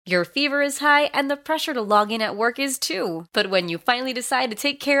Your fever is high and the pressure to log in at work is too. But when you finally decide to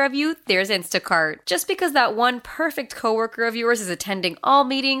take care of you, there's Instacart. Just because that one perfect coworker of yours is attending all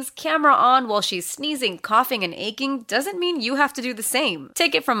meetings, camera on while she's sneezing, coughing, and aching, doesn't mean you have to do the same.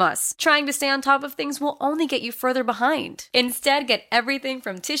 Take it from us. Trying to stay on top of things will only get you further behind. Instead, get everything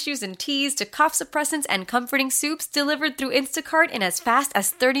from tissues and teas to cough suppressants and comforting soups delivered through Instacart in as fast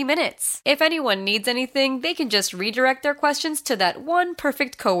as 30 minutes. If anyone needs anything, they can just redirect their questions to that one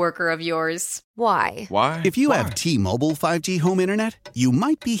perfect coworker of yours. Why? Why? If you have T-Mobile 5G home internet, you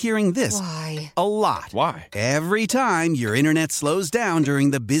might be hearing this Why? a lot. Why? Every time your internet slows down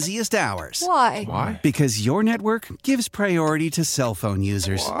during the busiest hours. Why? Why? Because your network gives priority to cell phone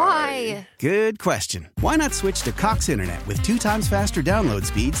users. Why? Good question. Why not switch to Cox Internet with 2 times faster download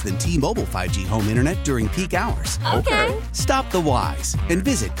speeds than T-Mobile 5G home internet during peak hours? Okay. Stop the whys and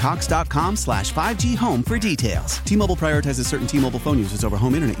visit cox.com/5G home for details. T-Mobile prioritizes certain T-Mobile phone users over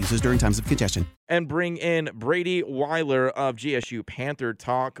home internet users during times of congestion. And bring in Brady Whyler of GSU Panther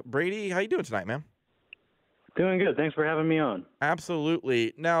Talk. Brady, how you doing tonight, man? Doing good. Thanks for having me on.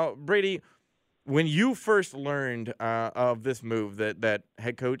 Absolutely. Now, Brady, when you first learned of this move that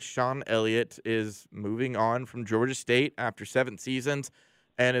head coach Sean Elliot is moving on from Georgia State after 7 seasons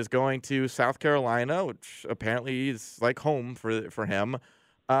and is going to South Carolina, which apparently is like home for him,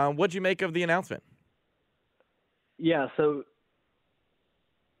 what'd you make of the announcement? Yeah, so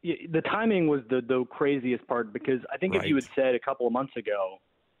the timing was the craziest part, because I think if you had said a couple of months ago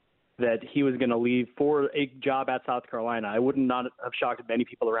that he was going to leave for a job at South Carolina, I would not have shocked many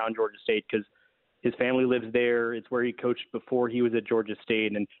people around Georgia State, because his family lives there. It's where he coached before he was at Georgia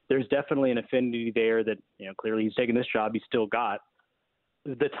State, and there's definitely an affinity there that, clearly he's taking this job he's still got.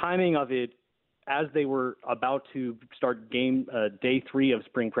 The timing of it, as they were about to start day 3 of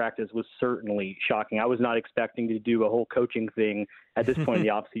spring practice, was certainly shocking. I was not expecting to do a whole coaching thing at this point in the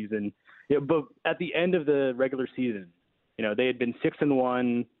offseason. But at the end of the regular season, they had been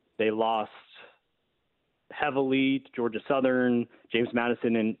 6-1. They lost heavily to Georgia Southern, James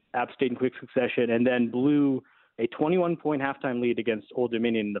Madison, and App State in quick succession, and then blew a 21-point halftime lead against Old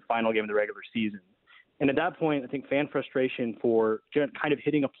Dominion in the final game of the regular season. And at that point, I think fan frustration for kind of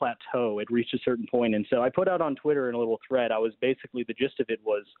hitting a plateau had reached a certain point. And so I put out on Twitter in a little thread, the gist of it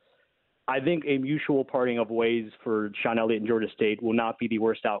was, I think a mutual parting of ways for Sean Elliott and Georgia State will not be the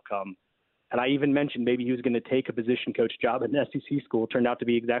worst outcome. And I even mentioned maybe he was going to take a position coach job at an SEC school. It turned out to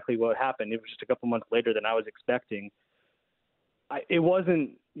be exactly what happened. It was just a couple months later than I was expecting. It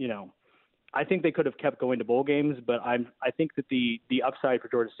wasn't, I think they could have kept going to bowl games, but I think that the upside for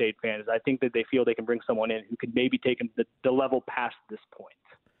Georgia State fans, I think that they feel they can bring someone in who could maybe take them the level past this point.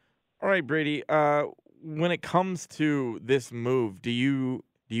 All right, Brady. When it comes to this move, do you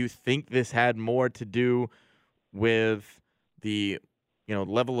think this had more to do with the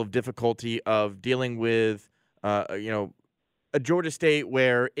level of difficulty of dealing with a Georgia State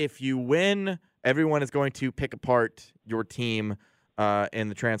where if you win, everyone is going to pick apart your team in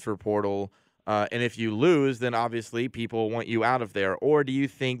the transfer portal? And if you lose, then obviously people want you out of there. Or do you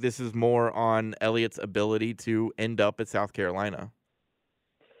think this is more on Elliott's ability to end up at South Carolina?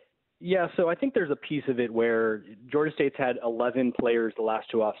 Yeah, so I think there's a piece of it where Georgia State's had 11 players the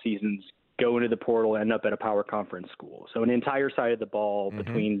last 2 off seasons go into the portal and end up at a power conference school. So an entire side of the ball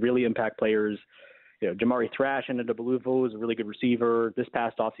between really impact players. Jamari Thrash ended up at Louisville, was a really good receiver. This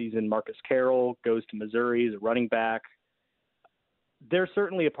past offseason, Marcus Carroll goes to Missouri as a running back. There's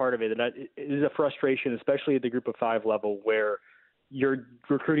certainly a part of it that is a frustration, especially at the group of 5 level, where you're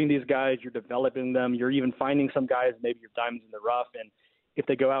recruiting these guys, you're developing them, you're even finding some guys, maybe your diamonds in the rough, and if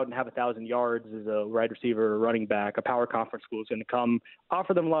they go out and have 1,000 yards as a wide receiver or running back, a power conference school is going to come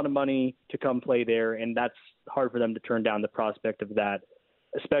offer them a lot of money to come play there, and that's hard for them to turn down the prospect of that,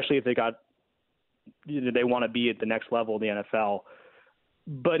 especially if they want to be at the next level of the NFL.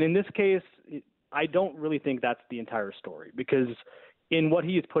 But in this case, I don't really think that's the entire story, because in what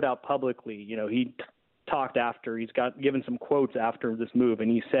he has put out publicly, he talked after, he's given some quotes after this move,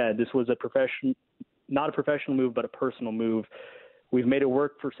 and he said this was not a professional move, but a personal move. We've made it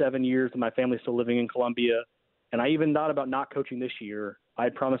work for 7 years, and my family's still living in Columbia. And I even thought about not coaching this year. I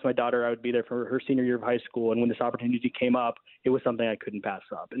had promised my daughter I would be there for her senior year of high school, and when this opportunity came up, it was something I couldn't pass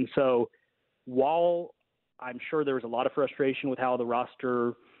up. And so while I'm sure there was a lot of frustration with how the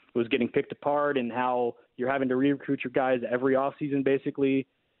roster was getting picked apart and how you're having to re-recruit your guys every offseason, basically,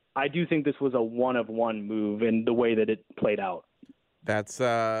 I do think this was a one-of-one move in the way that it played out. That's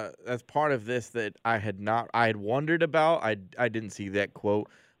part of this that I had wondered about. I didn't see that quote,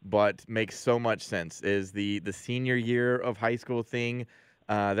 but makes so much sense. Is the senior year of high school thing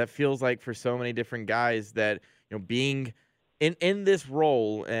that feels like for so many different guys that being in this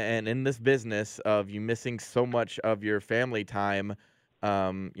role and in this business of you missing so much of your family time,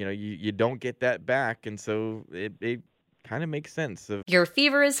 you don't get that back, and so it kind of makes sense. Your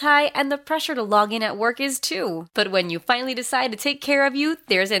fever is high and the pressure to log in at work is too. But when you finally decide to take care of you,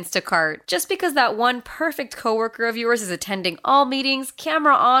 there's Instacart. Just because that one perfect coworker of yours is attending all meetings,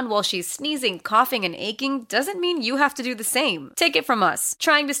 camera on while she's sneezing, coughing, and aching, doesn't mean you have to do the same. Take it from us.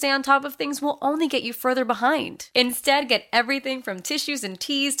 Trying to stay on top of things will only get you further behind. Instead, get everything from tissues and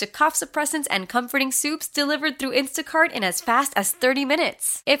teas to cough suppressants and comforting soups delivered through Instacart in as fast as 30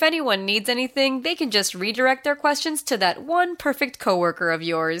 minutes. If anyone needs anything, they can just redirect their questions to that one perfect coworker of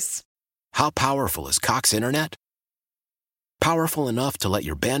yours. How powerful is Cox Internet? Powerful enough to let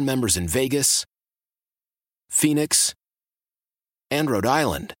your band members in Vegas, Phoenix, and Rhode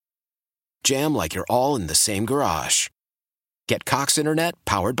Island jam like you're all in the same garage. Get Cox Internet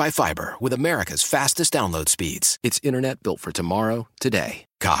powered by fiber with America's fastest download speeds. It's internet built for tomorrow, today.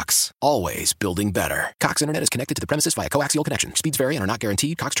 Cox, always building better. Cox Internet is connected to the premises via coaxial connection. Speeds vary and are not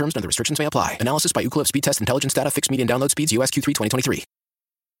guaranteed. Cox terms and other restrictions may apply. Analysis by Ookla Speed Test Intelligence Data. Fixed median download speeds. US Q3 2023.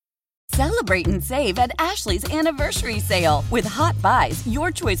 Celebrate and save at Ashley's Anniversary Sale. With Hot Buys, your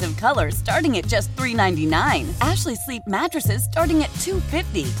choice of colors starting at just $3.99. Ashley Sleep mattresses starting at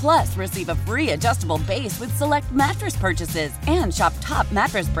 $2.50. Plus, receive a free adjustable base with select mattress purchases. And shop top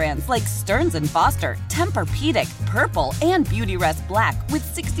mattress brands like Stearns & Foster, Tempur-Pedic, Purple, and Beautyrest Black with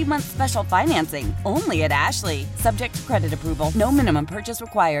 60-month special financing. Only at Ashley. Subject to credit approval. No minimum purchase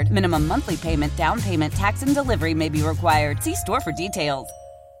required. Minimum monthly payment, down payment, tax, and delivery may be required. See store for details.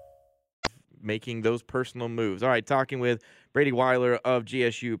 Making those personal moves. All right, talking with Brady Whyler of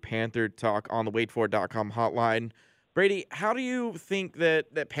GSU Panther Talk on the waitfor.com hotline. Brady, how do you think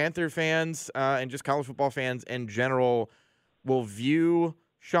that Panther fans and just college football fans in general will view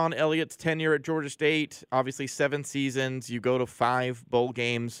Sean Elliott's tenure at Georgia State? Obviously 7 seasons, you go to 5 bowl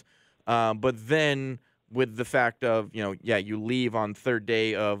games, but then with the fact of, you leave on third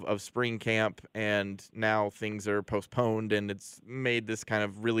day of spring camp and now things are postponed and it's made this kind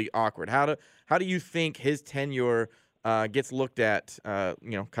of really awkward. How do you think his tenure gets looked at,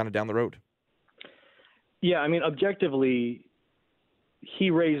 kind of down the road? Yeah, I mean, objectively, he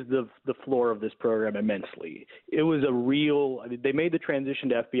raised the floor of this program immensely. It was they made the transition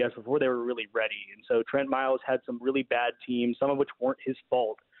to FBS before they were really ready. And so Trent Miles had some really bad teams, some of which weren't his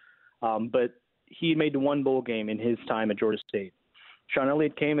fault. But he made the 1 bowl game in his time at Georgia State. Sean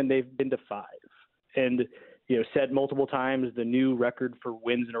Elliott came and they've been to 5 and, said multiple times the new record for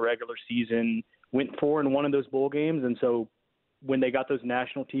wins in a regular season, went 4 in one of those bowl games. And so when they got those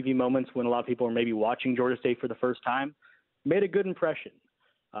national TV moments, when a lot of people are maybe watching Georgia State for the first time, made a good impression.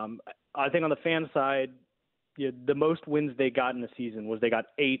 I think on the fan side, the most wins they got in the season was they got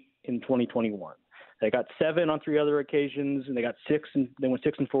 8 in 2021. They got 7 on 3 other occasions, and they got 6, and they went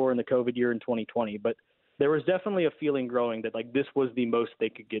 6-4 in the COVID year in 2020. But there was definitely a feeling growing that this was the most they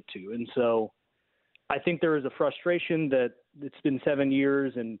could get to. And so I think there is a frustration that it's been 7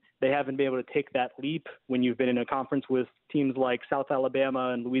 years and they haven't been able to take that leap when you've been in a conference with teams like South Alabama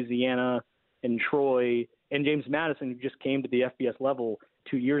and Louisiana and Troy and James Madison, who just came to the FBS level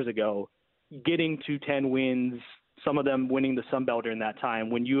 2 years ago, getting to 10 wins, some of them winning the Sun Belt during that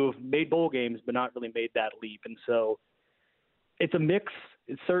time, when you have made bowl games but not really made that leap. And so it's a mix.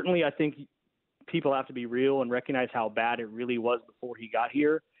 It's certainly, I think people have to be real and recognize how bad it really was before he got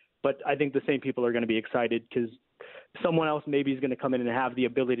here. But I think the same people are going to be excited because someone else maybe is going to come in and have the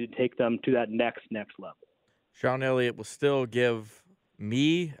ability to take them to that next level. Sean Elliott will still give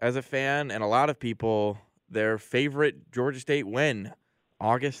me as a fan and a lot of people their favorite Georgia State win,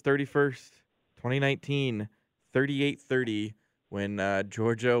 August 31st, 2019. 38-30 when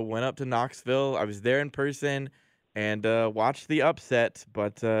Georgia went up to Knoxville. I was there in person and watched the upset,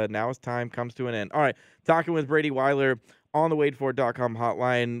 but now as time comes to an end. All right, talking with Brady Whyler on the waitfor.com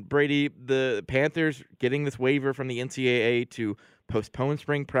hotline. Brady, the Panthers getting this waiver from the NCAA to postpone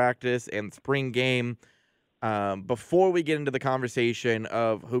spring practice and spring game. Before we get into the conversation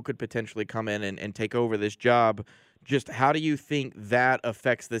of who could potentially come in and take over this job, just how do you think that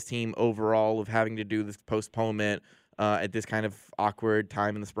affects this team overall of having to do this postponement at this kind of awkward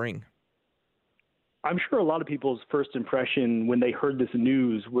time in the spring? I'm sure a lot of people's first impression when they heard this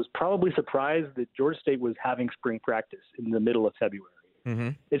news was probably surprised that Georgia State was having spring practice in the middle of February. Mm-hmm.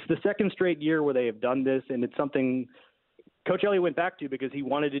 It's the second straight year where they have done this, and it's something Coach Elliot went back to because he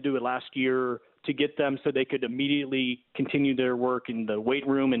wanted to do it last year to get them so they could immediately continue their work in the weight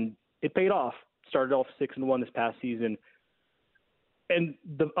room, and it paid off. Started off 6-1 this past season. And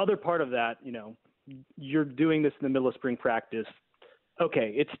the other part of that, you're doing this in the middle of spring practice.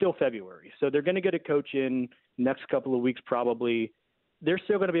 Okay, it's still February. So they're going to get a coach in next couple of weeks probably, they're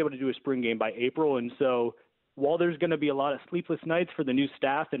still going to be able to do a spring game by April. And so while there's going to be a lot of sleepless nights for the new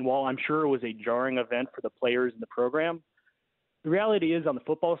staff, and while I'm sure it was a jarring event for the players in the program, the reality is on the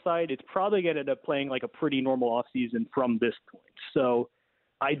football side, it's probably going to end up playing like a pretty normal offseason from this point. So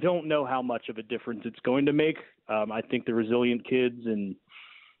I don't know how much of a difference it's going to make. I think the resilient kids, and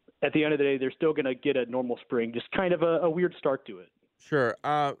at the end of the day, they're still going to get a normal spring, just kind of a weird start to it. Sure.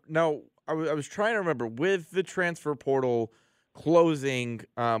 Now, I was trying to remember, with the transfer portal closing,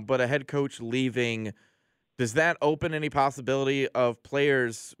 but a head coach leaving, does that open any possibility of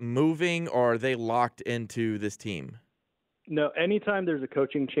players moving, or are they locked into this team? No, anytime there's a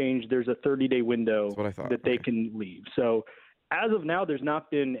coaching change, there's a 30-day window That's what I thought. that they can leave. So as of now, there's not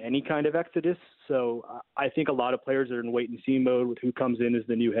been any kind of exodus. So I think a lot of players are in wait-and-see mode with who comes in as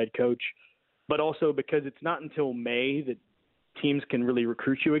the new head coach. But also because it's not until May that teams can really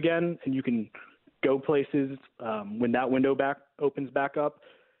recruit you again, and you can go places when that window opens back up.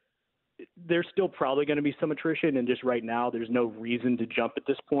 There's still probably going to be some attrition, and just right now there's no reason to jump at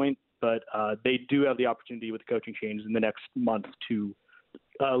this point. But they do have the opportunity with the coaching change in the next month to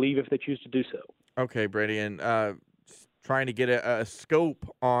leave if they choose to do so. Okay, Brady, and trying to get a scope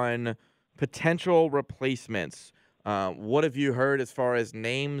on potential replacements. What have you heard as far as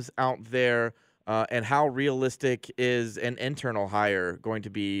names out there, and how realistic is an internal hire going to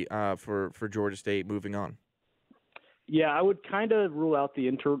be for Georgia State moving on? Yeah, I would kind of rule out the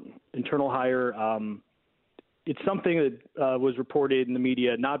internal hire. It's something that was reported in the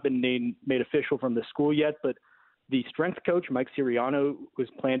media, not been made official from the school yet, but the strength coach, Mike Siriano, was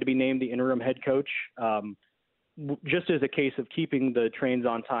planned to be named the interim head coach, just as a case of keeping the trains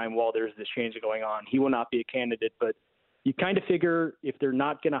on time while there's this change going on. He will not be a candidate, but you kind of figure if they're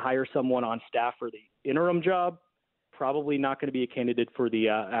not going to hire someone on staff for the interim job, probably not going to be a candidate for the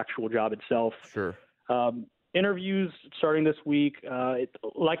actual job itself. Sure. Interviews starting this week.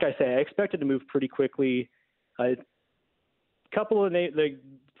 Like I say, I expected to move pretty quickly. A couple of names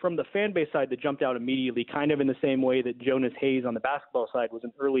from the fan base side that jumped out immediately, kind of in the same way that Jonas Hayes on the basketball side was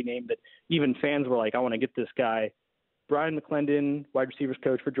an early name that even fans were like, I want to get this guy. Brian McClendon, wide receivers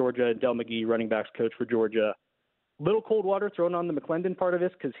coach for Georgia, and Del McGee, running backs coach for Georgia. Little cold water thrown on the McClendon part of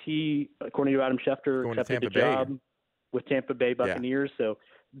this because he, according to Adam Schefter, accepted the job with Tampa Bay Buccaneers. Yeah. So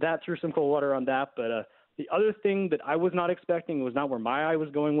that threw some cold water on that. But the other thing that I was not expecting, was not where my eye was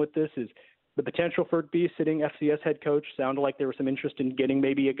going with this, is the potential for it to be sitting FCS head coach. Sounded like there was some interest in getting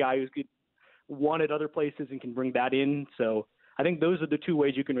maybe a guy who's good, won at other places and can bring that in. So I think those are the two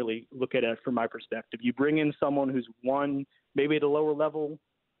ways you can really look at it from my perspective. You bring in someone who's won maybe at a lower level,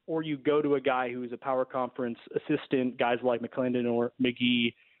 or you go to a guy who's a power conference assistant, guys like McClendon or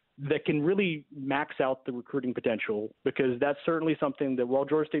McGee, that can really max out the recruiting potential, because that's certainly something that while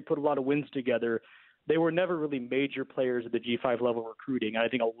Georgia State put a lot of wins together, they were never really major players at the G5 level recruiting. And I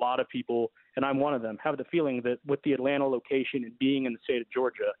think a lot of people, and I'm one of them, have the feeling that with the Atlanta location and being in the state of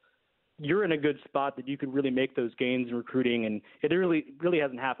Georgia, you're in a good spot that you could really make those gains in recruiting. And it really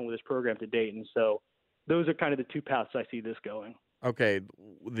hasn't happened with this program to date. And so those are kind of the two paths I see this going. Okay,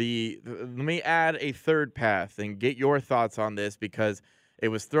 let me add a third path and get your thoughts on this, because it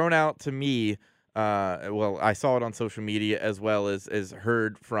was thrown out to me. Well, I saw it on social media as well as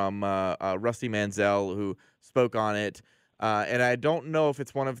heard from Rusty Manziel, who spoke on it. And I don't know if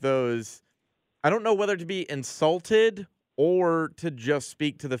it's one of those. I don't know whether to be insulted or to just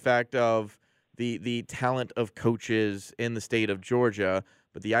speak to the fact of the talent of coaches in the state of Georgia.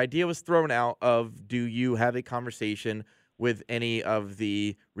 But the idea was thrown out of, do you have a conversation with any of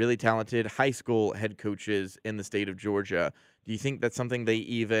the really talented high school head coaches in the state of Georgia? Do you think that's something they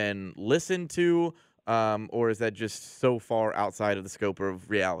even listen to, or is that just so far outside of the scope of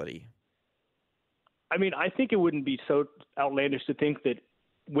reality? I mean, I think it wouldn't be so outlandish to think that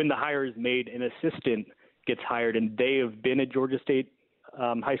when the hire is made, an assistant gets hired and they have been a Georgia State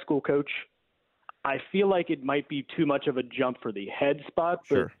high school coach. I feel like it might be too much of a jump for the head spot.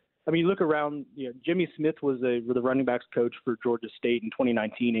 But, sure. I mean, look around. You know, Jimmy Smith was the running backs coach for Georgia State in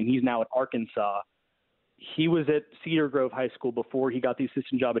 2019, and he's now at Arkansas. He was at Cedar Grove High School before he got the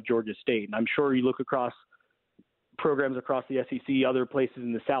assistant job at Georgia State. And I'm sure you look across programs across the SEC, other places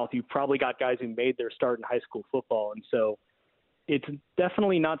in the South, you've probably got guys who made their start in high school football. And so it's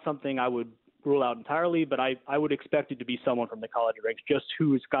definitely not something I would rule out entirely, but I would expect it to be someone from the college ranks, just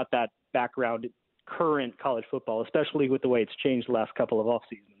who's got that background in current college football, especially with the way it's changed the last couple of off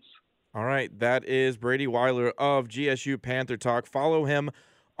seasons. All right, that is Brady Whyler of GSU Panther Talk. Follow him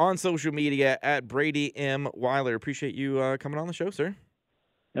on social media at Brady M. Whyler. Appreciate you coming on the show, sir.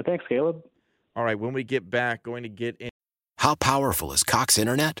 Yeah, thanks, Caleb. All right, when we get back, going to get in. How powerful is Cox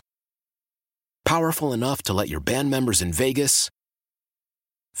Internet? Powerful enough to let your band members in Vegas,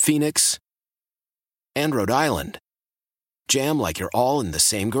 Phoenix, and Rhode Island jam like you're all in the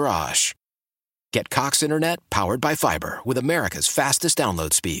same garage. Get Cox Internet powered by fiber with America's fastest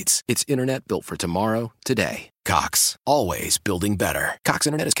download speeds. It's internet built for tomorrow, today. Cox, always building better. Cox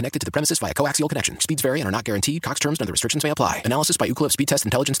Internet is connected to the premises via coaxial connection. Speeds vary and are not guaranteed. Cox terms and other restrictions may apply. Analysis by Ookla of Speed Test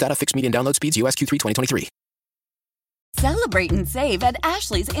Intelligence Data. Fixed median download speeds. US Q3 2023. Celebrate and save at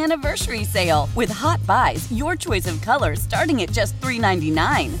Ashley's Anniversary Sale. With Hot Buys, your choice of colors starting at just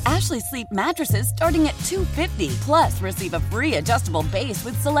 $3.99. Ashley Sleep mattresses starting at $2.50. Plus, receive a free adjustable base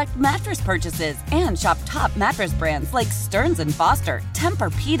with select mattress purchases. And shop top mattress brands like Stearns & Foster,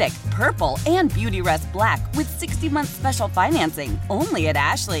 Tempur-Pedic, Purple, and Beautyrest Black with 60-month special financing. Only at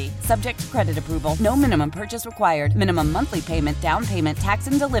Ashley. Subject to credit approval. No minimum purchase required. Minimum monthly payment, down payment, tax,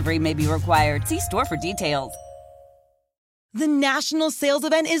 and delivery may be required. See store for details. The national sales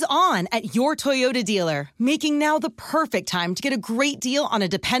event is on at your Toyota dealer, making now the perfect time to get a great deal on a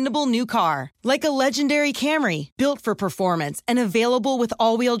dependable new car. Like a legendary Camry, built for performance and available with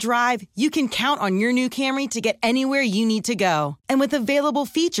all-wheel drive, you can count on your new Camry to get anywhere you need to go. And with available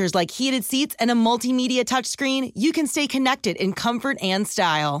features like heated seats and a multimedia touchscreen, you can stay connected in comfort and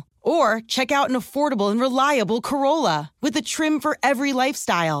style. Or check out an affordable and reliable Corolla with a trim for every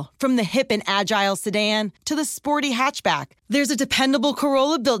lifestyle. From the hip and agile sedan to the sporty hatchback, there's a dependable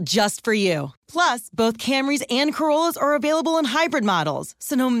Corolla built just for you. Plus, both Camrys and Corollas are available in hybrid models,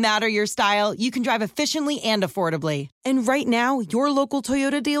 so no matter your style, you can drive efficiently and affordably. And right now, your local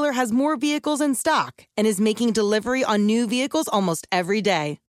Toyota dealer has more vehicles in stock and is making delivery on new vehicles almost every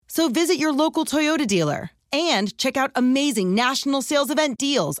day. So visit your local Toyota dealer. And check out amazing national sales event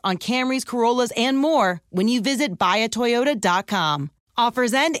deals on Camrys, Corollas, and more when you visit buyatoyota.com.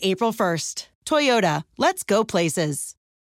 Offers end April 1st. Toyota, let's go places.